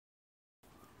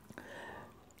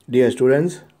Dear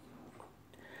students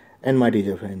and my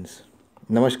teacher friends,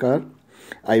 Namaskar.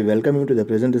 I welcome you to the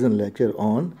presentation lecture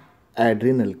on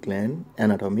Adrenal Gland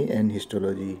Anatomy and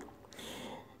Histology.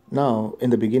 Now, in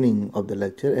the beginning of the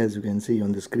lecture, as you can see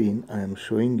on the screen, I am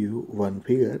showing you one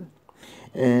figure,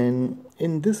 and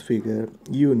in this figure,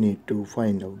 you need to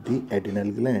find out the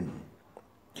adrenal gland.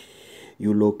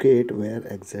 You locate where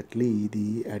exactly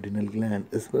the adrenal gland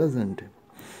is present.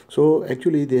 So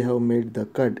actually they have made the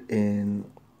cut in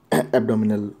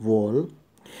abdominal wall,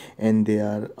 and they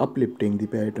are uplifting the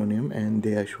peritoneum and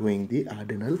they are showing the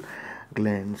adrenal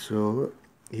gland. So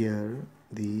here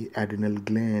the adrenal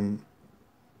gland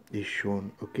is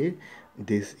shown. Okay,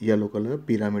 this yellow color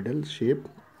pyramidal shape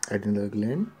adrenal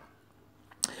gland.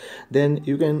 Then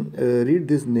you can read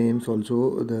these names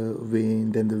also, the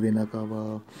vein, then the vena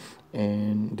cava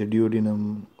and the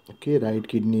duodenum. Okay, right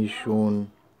kidney is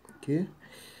shown. Okay,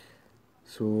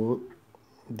 so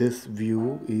this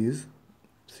view is,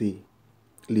 see,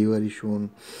 liver is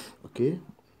shown. Okay,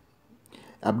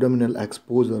 abdominal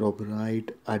exposure of right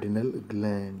adrenal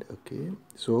gland. Okay,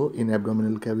 so in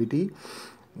abdominal cavity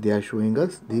they are showing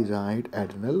us the right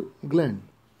adrenal gland.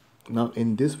 Now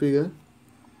in this figure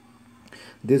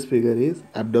is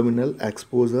abdominal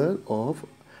exposure of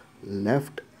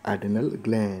left adrenal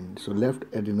gland. So left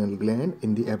adrenal gland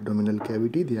in the abdominal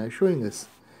cavity they are showing us.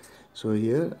 So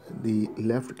here the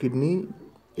left kidney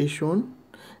is shown,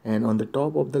 and on the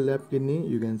top of the left kidney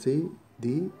you can see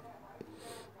the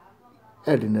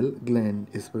adrenal gland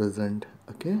is present.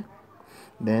 Okay,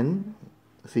 then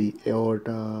see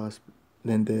aorta,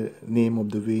 then the name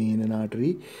of the vein and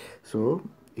artery. So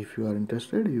if you are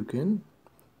interested you can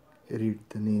read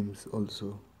the names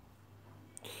also.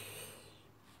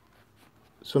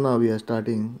 So now we are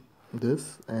starting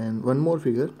this, and one more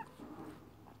figure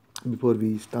before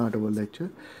we start our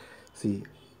lecture. See,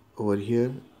 over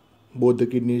here both the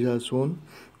kidneys are shown.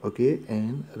 Okay,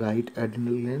 and right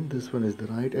adrenal gland, this one is the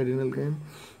right adrenal gland,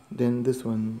 then this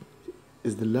one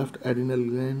is the left adrenal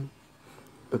gland.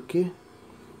 Okay,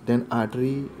 then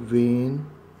artery, vein.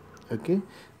 Okay,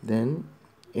 then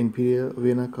inferior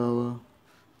vena cava.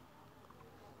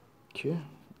 Okay,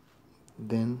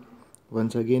 then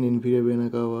once again inferior vena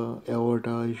cava,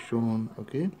 aorta is shown.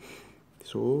 Okay,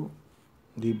 so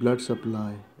the blood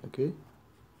supply, okay,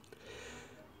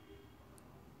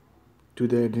 to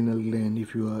the adrenal gland.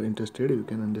 If you are interested you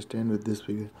can understand with this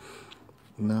figure.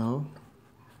 Now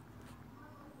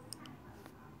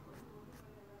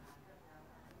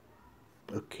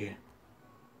okay,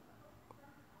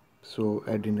 so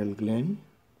adrenal gland.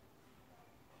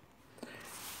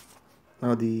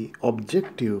 Now the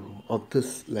objective of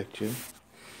this lecture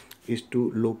is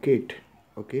to locate,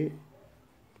 okay,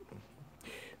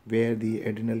 where the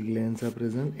adrenal glands are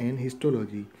present, and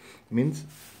histology means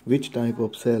which type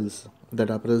of cells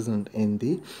that are present in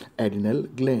the adrenal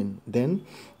gland, then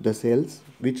the cells,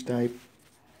 which type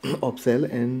of cell,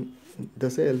 and the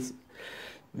cells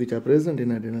which are present in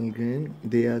adrenal gland,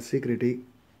 they are secreting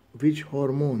which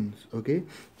hormones. Okay,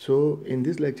 so in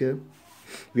this lecture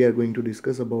we are going to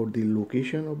discuss about the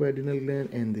location of adrenal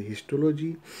gland and the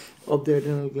histology of the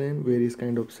adrenal gland, various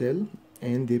kind of cell,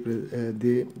 and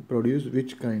they produce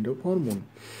which kind of hormone.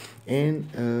 And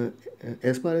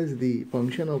as far as the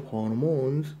function of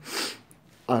hormones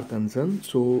are concerned,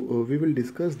 so we will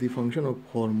discuss the function of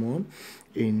hormone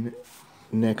in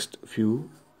next few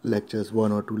lectures,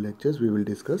 one or two lectures we will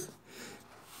discuss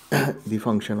the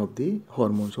function of the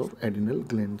hormones of adrenal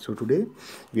gland. So today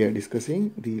we are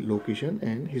discussing the location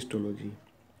and histology.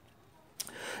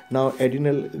 Now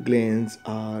adrenal glands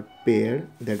are paired,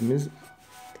 that means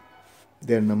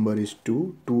their number is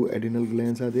two adrenal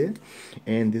glands are there,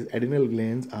 and these adrenal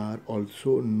glands are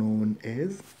also known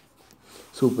as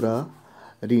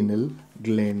suprarenal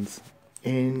glands.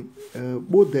 And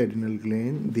both the adrenal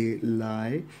gland,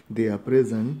 they are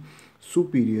present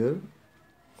superior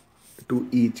to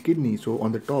each kidney. So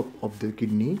on the top of the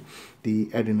kidney the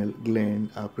adrenal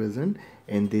gland are present,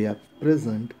 and they are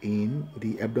present in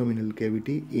the abdominal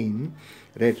cavity in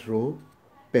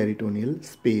retroperitoneal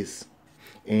space.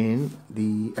 And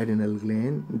the adrenal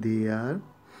gland, they are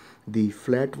the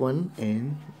flat one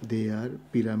and they are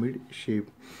pyramid shape.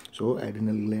 So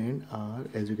adrenal gland are,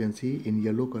 as you can see in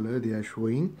yellow color, they are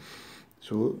showing,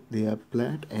 so they are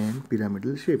flat and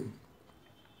pyramidal shape.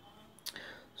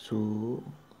 So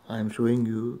I am showing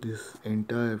you this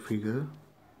entire figure.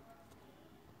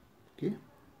 Okay,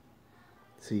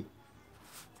 see,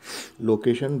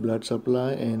 location, blood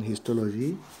supply and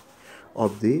histology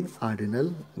of the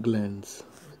adrenal glands.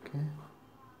 Okay,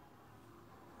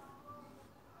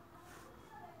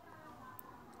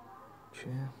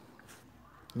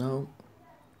 now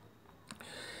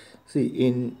See,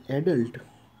 in adult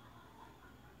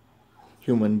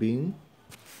human being,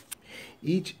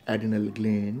 each adrenal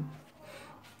gland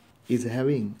is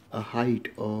having a height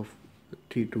of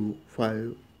 3 to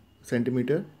 5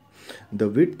 centimeter. The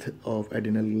width of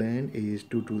adrenal gland is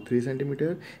 2 to 3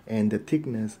 centimeter, and the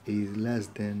thickness is less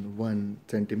than 1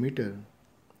 centimeter.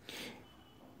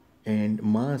 And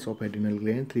mass of adrenal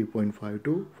gland 3.5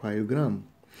 to 5 gram,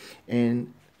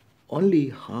 and only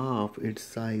half its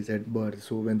size at birth.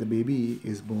 So when the baby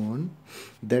is born,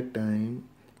 that time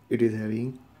it is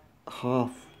having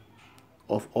half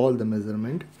of all the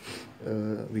measurement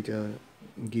which are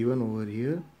given over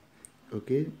here.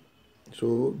 Okay,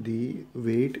 so the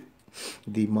weight,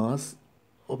 the mass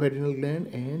of adrenal gland,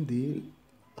 and the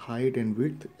height and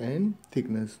width and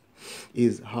thickness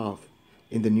is half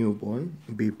in the newborn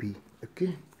baby.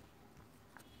 Okay,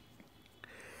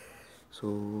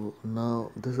 so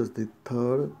now this is the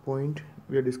third point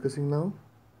we are discussing now.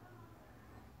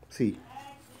 See,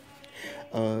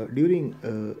 during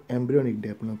embryonic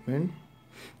development,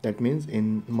 that means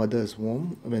in mother's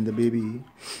womb, when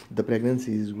the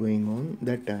pregnancy is going on,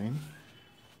 that time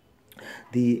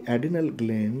the adrenal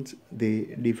glands,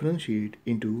 they differentiate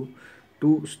into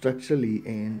two structurally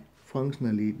and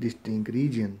functionally distinct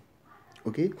regions.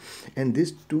 Okay, and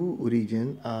these two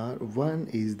regions are, one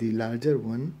is the larger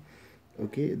one,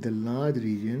 okay, the large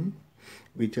region,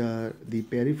 which are the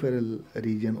peripheral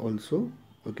region also.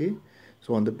 Okay,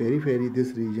 so on the periphery,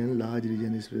 this region, large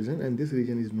region is present, and this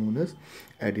region is known as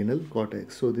adrenal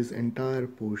cortex. So this entire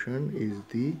portion is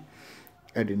the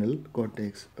adrenal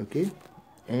cortex. Okay,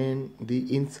 and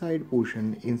the inside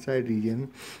portion, inside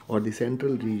region, or the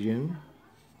central region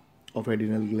of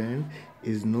adrenal gland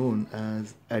is known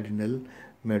as adrenal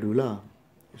medulla.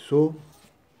 So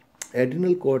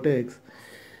adrenal cortex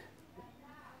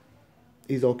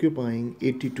is occupying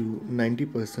 80 to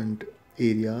 90%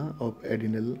 area of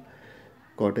adrenal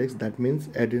cortex. That means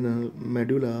adrenal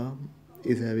medulla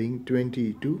is having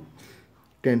 20 to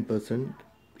 10%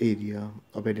 area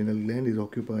of adrenal gland is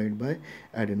occupied by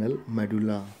adrenal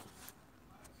medulla.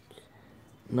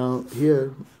 Now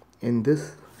here in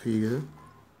this figure,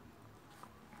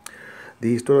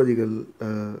 the histological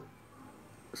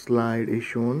slide is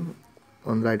shown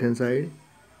on right hand side.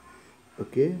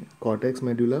 Okay, cortex,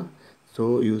 medulla.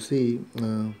 So you see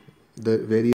the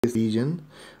various region.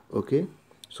 Okay,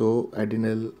 so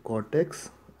adrenal cortex,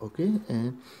 okay,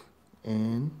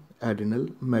 and adrenal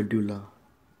medulla.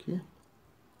 Okay,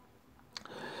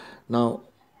 now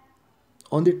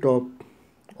on the top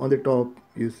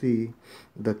you see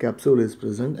the capsule is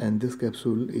present, and this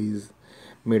capsule is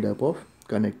made up of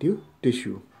connective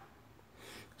tissue.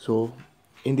 So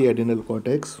in the adrenal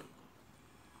cortex,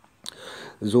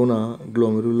 zona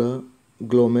glomerulosa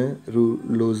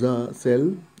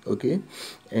cell, okay,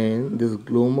 and this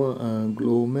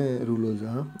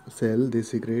glomerulosa cell, they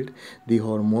secrete the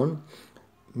hormone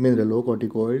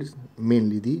mineralocorticoids,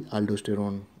 mainly the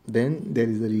aldosterone. Then there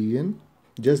is a region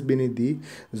just beneath the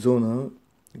zona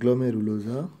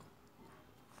glomerulosa,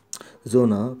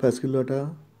 zona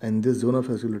fasciculata, and this zona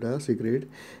fasciculata secrete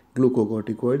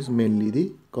glucocorticoids, mainly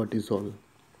the cortisol.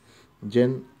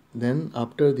 Then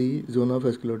after the zona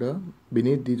fasciculata,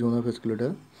 beneath the zona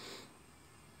fasciculata,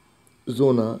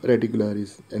 zona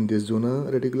reticularis, and this zona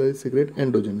reticularis secrete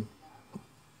androgen.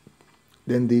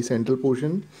 Then the central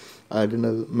portion,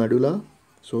 adrenal medulla.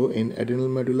 So in adrenal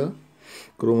medulla,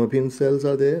 chromaffin cells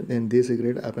are there, and they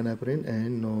secrete epinephrine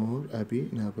and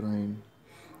norepinephrine.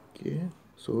 Okay,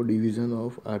 so division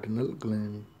of adrenal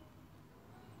gland.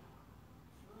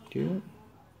 Okay,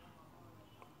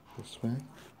 that's fine.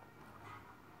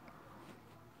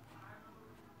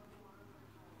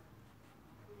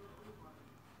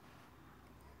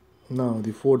 Now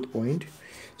the fourth point,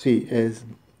 see, as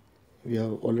we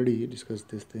have already discussed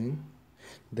this thing,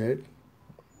 that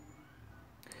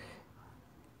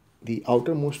the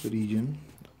outermost region,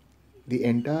 the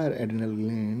entire adrenal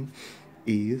gland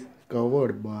is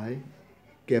covered by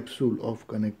capsule of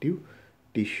connective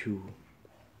tissue.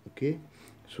 Okay,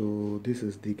 so this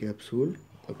is the capsule.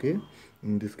 Okay,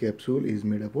 and this capsule is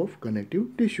made up of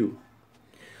connective tissue.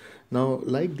 Now,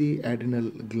 like the adrenal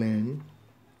gland,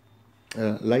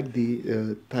 like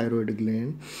the thyroid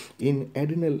gland, in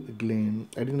adrenal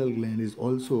gland is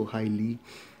also highly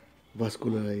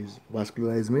vascularized.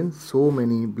 Vascularized means so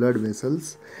many blood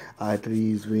vessels,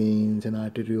 arteries, veins, and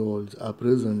arterioles are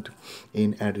present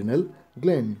in adrenal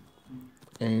gland.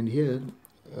 And here,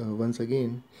 once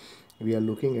again, we are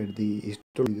looking at the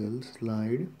histological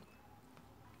slide.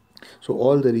 So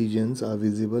all the regions are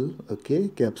visible. Okay,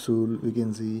 capsule we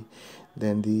can see,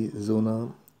 then the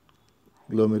zona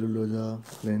glomerulosa,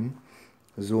 then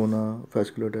zona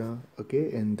fasciculata,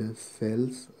 okay, and the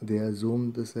cells, they are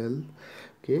zoomed the cell,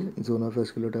 okay, zona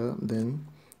fasciculata, then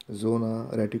zona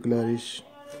reticularis,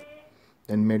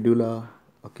 then medulla,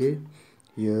 okay,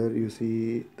 here you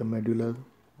see the medulla,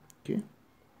 okay,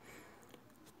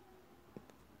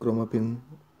 chromatin,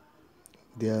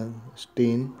 they are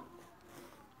stained.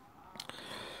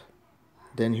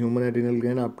 Then human adrenal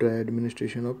gland after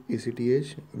administration of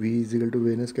ECTH, V is equal to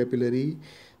venous capillary,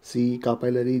 C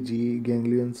capillary, G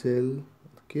ganglion cell.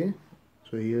 Okay,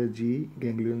 so here G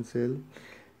ganglion cell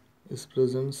is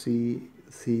present, C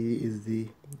is the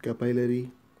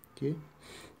capillary. Okay,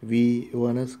 V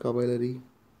venous capillary.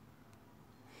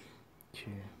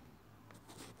 Okay.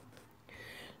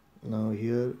 Now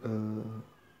here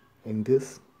in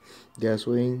this they are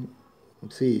showing,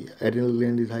 see, adrenal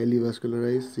gland is highly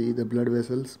vascularized, see the blood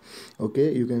vessels,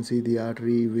 okay, you can see the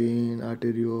artery, vein,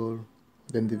 arteriole,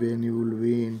 then the venule,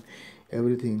 vein,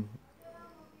 everything,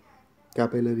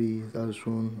 capillaries are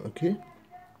shown, okay,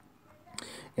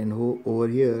 and over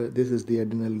here this is the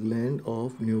adrenal gland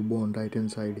of newborn, right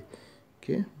hand side,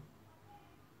 okay.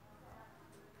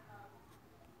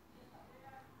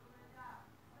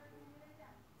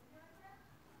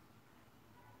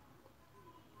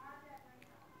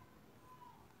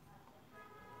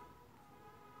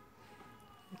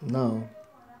 Now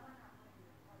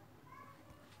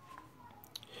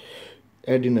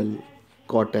adrenal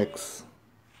cortex,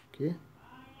 okay,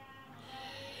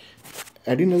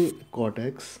 adrenal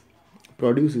cortex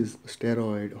produces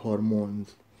steroid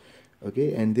hormones,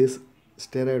 okay, and these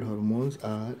steroid hormones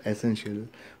are essential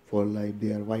for life,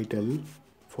 they are vital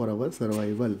for our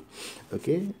survival,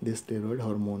 okay, this steroid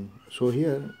hormone. So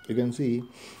here you can see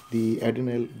the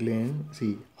adrenal gland,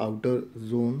 see outer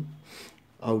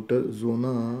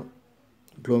zona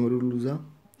glomerulosa,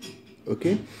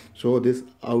 okay, so this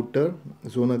outer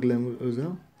zona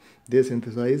glomerulosa, they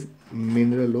synthesize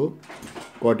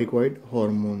mineralocorticoid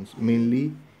hormones,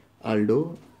 mainly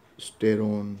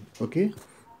aldosterone, okay.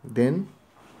 Then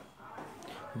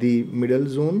the middle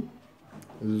zone,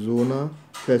 zona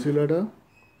fasciculata,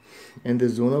 and the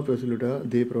zona fasciculata,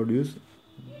 they produce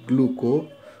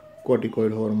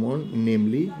glucocorticoid hormone,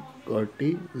 namely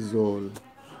cortisol,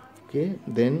 okay.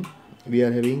 Then we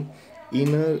are having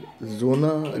inner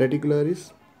zona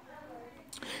reticularis,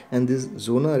 and this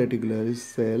zona reticularis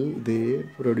cell, they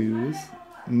produce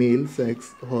male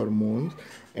sex hormones,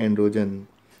 androgen,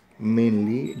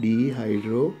 mainly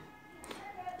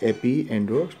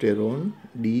dehydroepiandrosterone,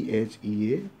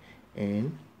 DHEA,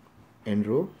 and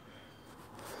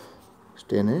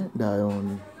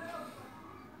androstenedione.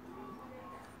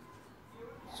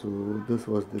 So this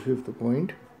was the fifth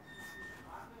point.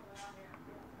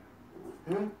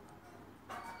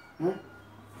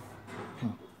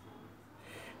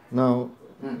 Now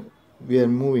we are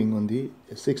moving on the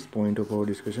sixth point of our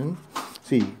discussion.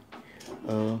 See,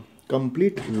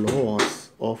 complete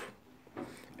loss of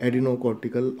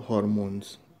adrenocortical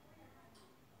hormones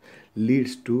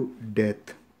leads to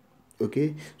death,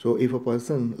 okay. So if a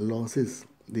person loses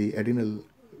the adrenal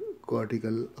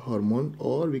cortical hormone,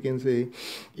 or we can say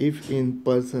if in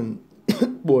person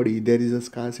body there is a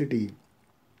scarcity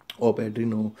of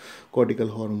adrenocortical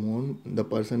hormone, the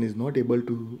person is not able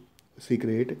to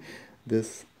secrete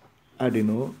this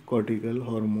adrenocortical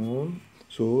hormone,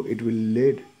 so it will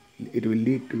lead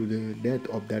to the death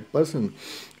of that person.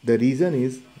 The reason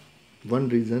is, one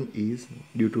reason is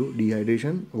due to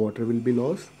dehydration, water will be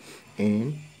lost,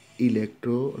 and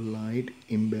electrolyte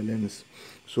imbalance,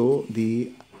 so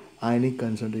the ionic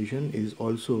concentration is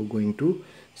also going to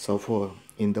suffer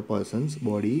in the person's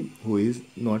body who is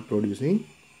not producing,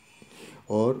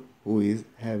 or who is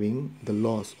having the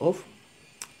loss of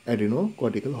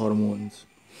adrenocortical hormones.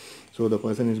 So the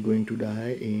person is going to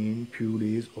die in few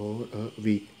days or a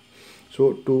week.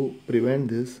 So to prevent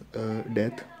this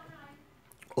death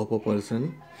of a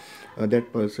person,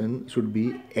 that person should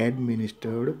be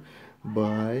administered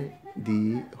by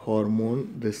the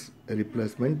hormone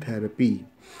replacement therapy.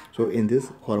 So in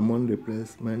this hormone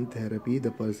replacement therapy,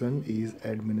 the person is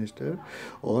administered,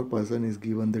 or person is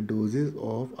given the doses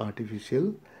of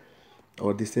artificial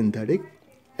or the synthetic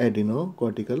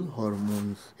adrenocortical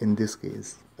hormones in this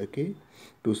case, okay,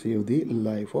 to save the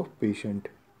life of patient.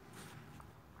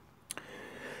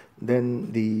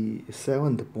 Then the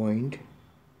seventh point,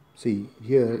 see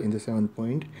here in the seventh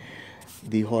point,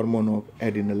 the hormone of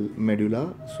adrenal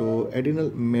medulla. So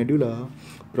adrenal medulla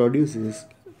produces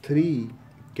three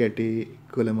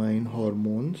catecholamine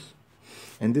hormones,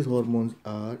 and these hormones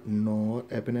are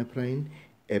norepinephrine,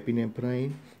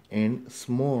 epinephrine, and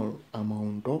small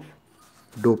amount of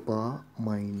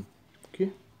dopamine,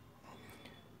 okay.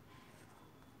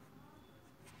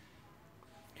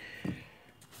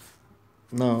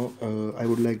 Now I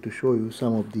would like to show you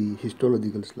some of the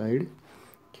histological slide.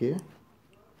 Okay,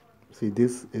 see,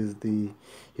 this is the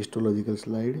histological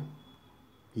slide.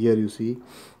 Here you see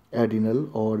adrenal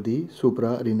or the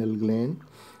suprarenal gland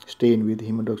stained with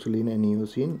hematoxylin and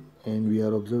eosin, and we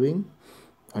are observing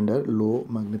under low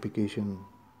magnification.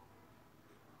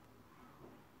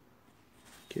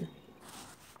 Okay,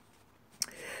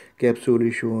 capsule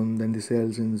is shown, then the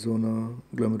cells in zona,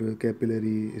 glomerular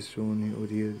capillary is shown over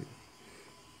here.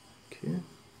 Okay,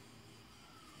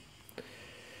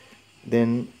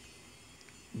 then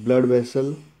blood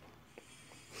vessel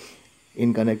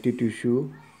in connective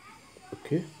tissue.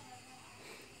 Okay,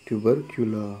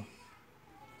 tubercula,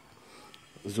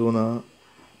 zona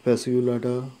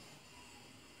fasciculata,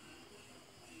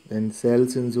 then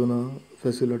cells in zona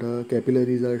fasciculata,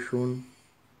 capillaries are shown.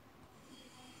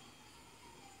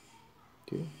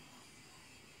 Okay,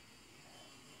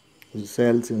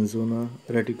 cells in zona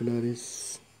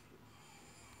reticularis,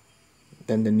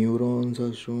 then the neurons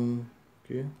are shown.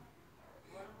 Okay,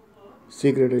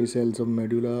 secretory cells of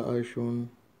medulla are shown.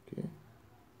 Okay,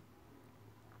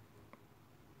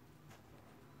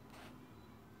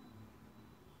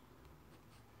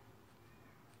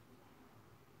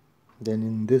 then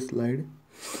in this slide,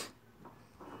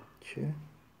 okay,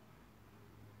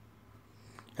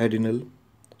 adrenal,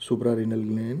 suprarenal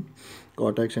gland,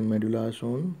 cortex and medulla are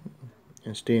shown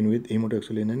and stained with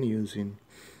hematoxylin and eosin.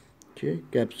 Okay,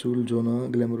 capsule, zona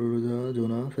glomerulosa,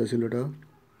 zona fasciculata,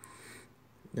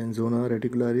 then zona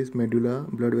reticularis, medulla,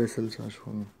 blood vessels are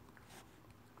shown.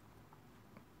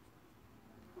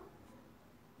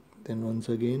 Then once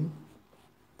again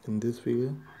in this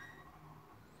figure,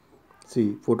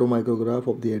 see photomicrograph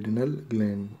of the adrenal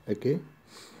gland. Okay,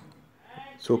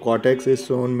 so cortex is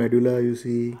shown, medulla you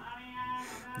see,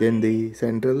 then the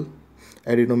central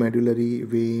adrenomedullary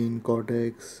vein,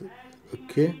 cortex.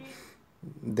 Okay,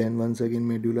 then once again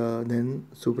medulla, then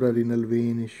suprarenal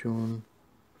vein is shown.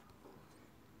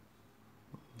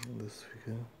 This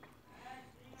figure,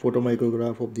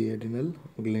 photomicrograph of the adrenal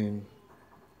gland.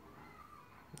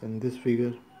 And this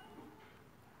figure,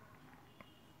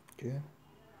 okay,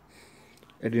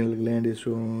 adrenal gland is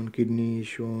shown, kidney is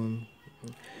shown,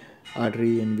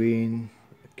 artery and vein.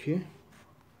 Okay,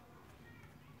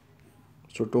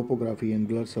 so topography and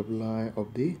blood supply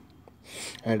of the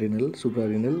adrenal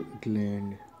suprarenal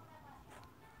gland.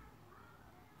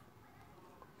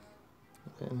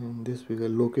 And in this figure,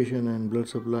 location and blood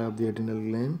supply of the adrenal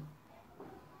gland.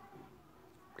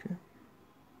 Okay,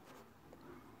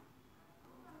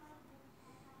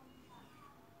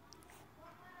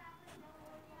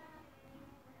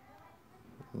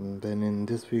 and then in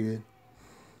this figure,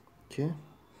 okay,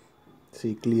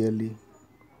 see clearly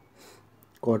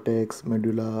cortex,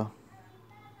 medulla,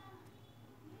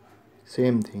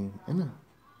 same thing, है ना?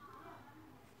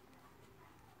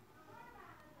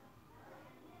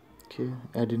 Okay,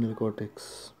 adrenal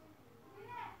cortex,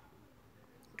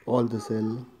 all the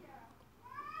cell.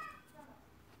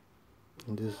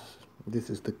 This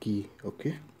is the key.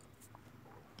 Okay,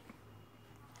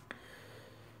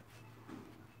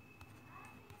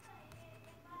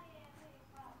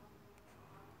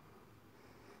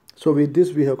 so with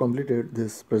this we have completed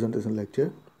this presentation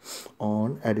lecture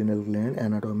on adrenal gland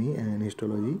anatomy and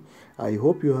histology. I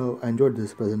hope you have enjoyed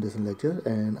this presentation lecture,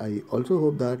 and I also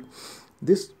hope that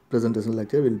this presentation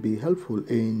lecture will be helpful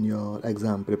in your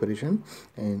exam preparation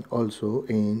and also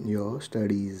in your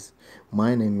studies.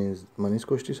 My name is Manish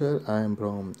Koshti sir. I am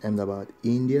from Ahmedabad,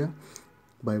 India.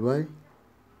 Bye bye.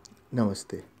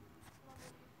 Namaste.